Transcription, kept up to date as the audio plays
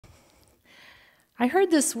I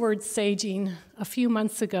heard this word saging a few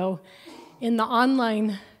months ago in the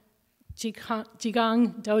online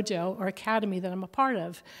Qigong dojo or academy that I'm a part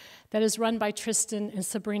of that is run by Tristan and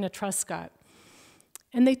Sabrina Truscott.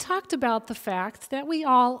 And they talked about the fact that we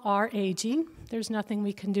all are aging. There's nothing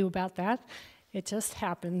we can do about that. It just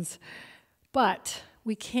happens. But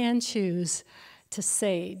we can choose to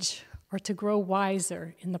sage or to grow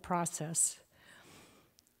wiser in the process.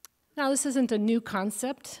 Now, this isn't a new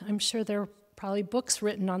concept. I'm sure there are probably books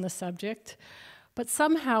written on the subject. But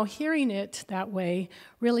somehow hearing it that way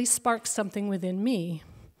really sparked something within me.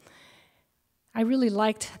 I really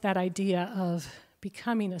liked that idea of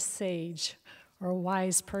becoming a sage or a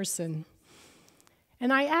wise person.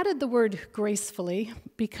 And I added the word gracefully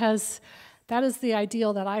because that is the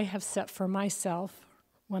ideal that I have set for myself,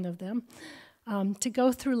 one of them, to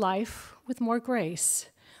go through life with more grace.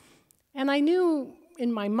 And I knew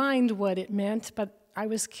in my mind what it meant, but I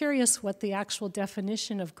was curious what the actual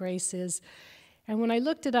definition of grace is. And when I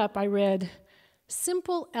looked it up, I read,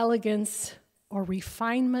 simple elegance or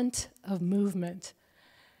refinement of movement.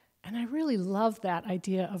 And I really love that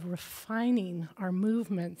idea of refining our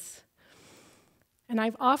movements. And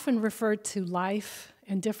I've often referred to life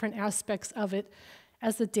and different aspects of it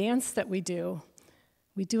as a dance that we do.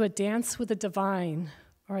 We do a dance with the divine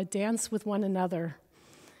or a dance with one another.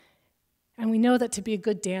 And we know that to be a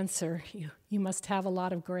good dancer, you must have a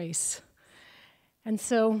lot of grace. And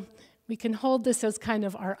so we can hold this as kind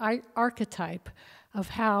of our archetype of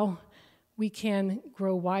how we can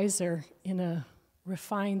grow wiser in a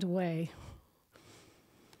refined way.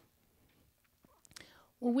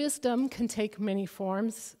 Well, wisdom can take many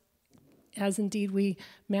forms, as indeed we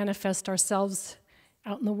manifest ourselves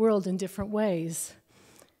out in the world in different ways.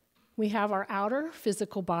 We have our outer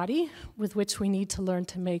physical body, with which we need to learn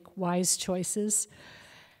to make wise choices.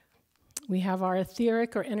 We have our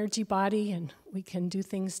etheric or energy body, and we can do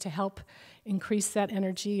things to help increase that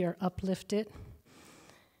energy or uplift it.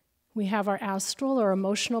 We have our astral or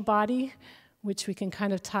emotional body, which we can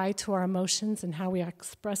kind of tie to our emotions and how we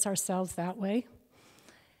express ourselves that way.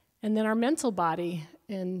 And then our mental body,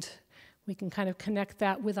 and we can kind of connect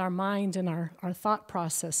that with our mind and our thought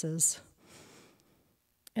processes.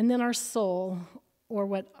 And then our soul, or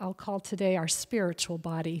what I'll call today our spiritual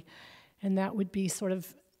body, and that would be sort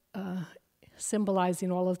of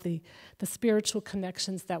symbolizing all of the spiritual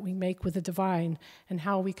connections that we make with the divine and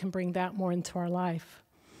how we can bring that more into our life.